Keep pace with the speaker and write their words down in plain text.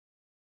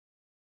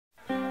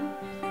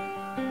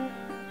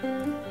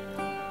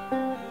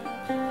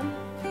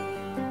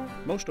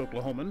Most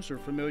Oklahomans are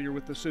familiar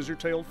with the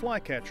scissor-tailed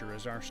flycatcher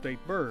as our state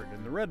bird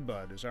and the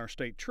redbud as our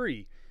state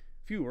tree.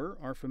 Fewer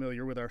are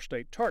familiar with our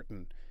state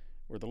tartan,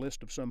 or the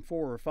list of some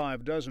 4 or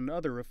 5 dozen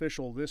other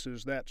official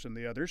thises, that's, and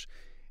the others,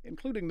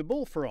 including the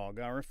bullfrog,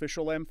 our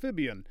official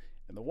amphibian,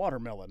 and the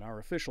watermelon, our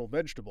official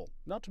vegetable,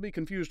 not to be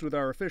confused with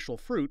our official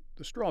fruit,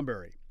 the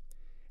strawberry.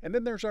 And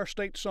then there's our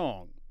state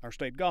song, our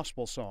state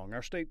gospel song,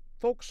 our state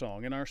folk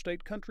song, and our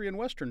state country and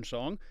western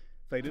song,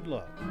 Faded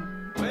Love.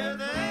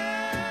 With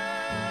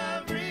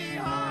every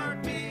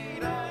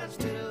heartbeat I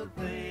still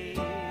think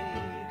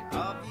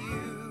of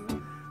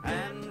you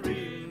and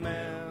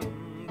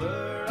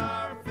remember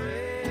our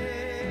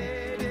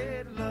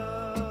faded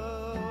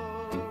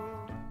love.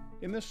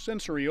 In this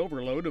sensory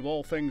overload of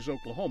all things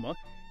Oklahoma,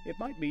 it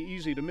might be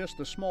easy to miss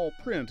the small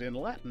print in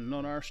Latin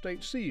on our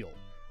state seal,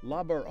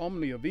 Labor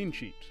omnia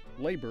vincit,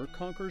 labor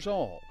conquers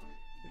all.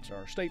 It's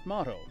our state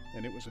motto,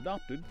 and it was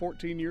adopted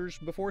 14 years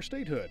before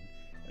statehood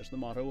as the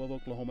motto of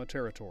Oklahoma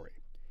Territory.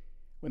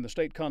 When the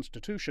state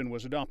constitution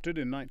was adopted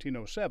in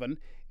 1907,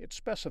 it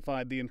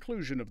specified the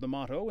inclusion of the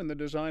motto in the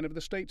design of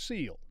the state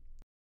seal.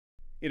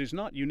 It is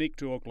not unique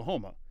to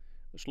Oklahoma.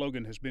 The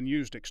slogan has been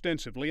used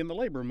extensively in the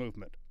labor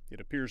movement.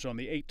 It appears on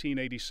the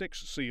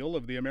 1886 seal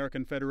of the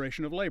American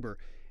Federation of Labor,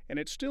 and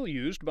it's still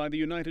used by the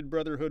United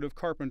Brotherhood of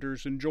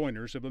Carpenters and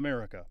Joiners of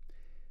America.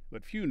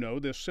 But few know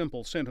this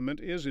simple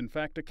sentiment is, in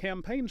fact, a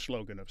campaign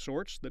slogan of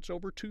sorts that's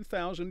over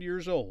 2,000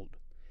 years old.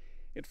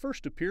 It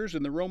first appears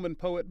in the Roman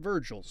poet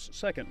Virgil's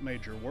second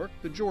major work,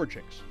 the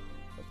Georgics,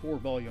 a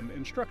 4-volume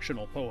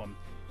instructional poem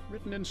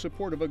written in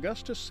support of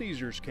Augustus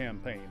Caesar's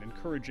campaign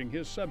encouraging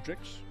his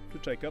subjects to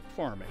take up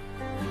farming.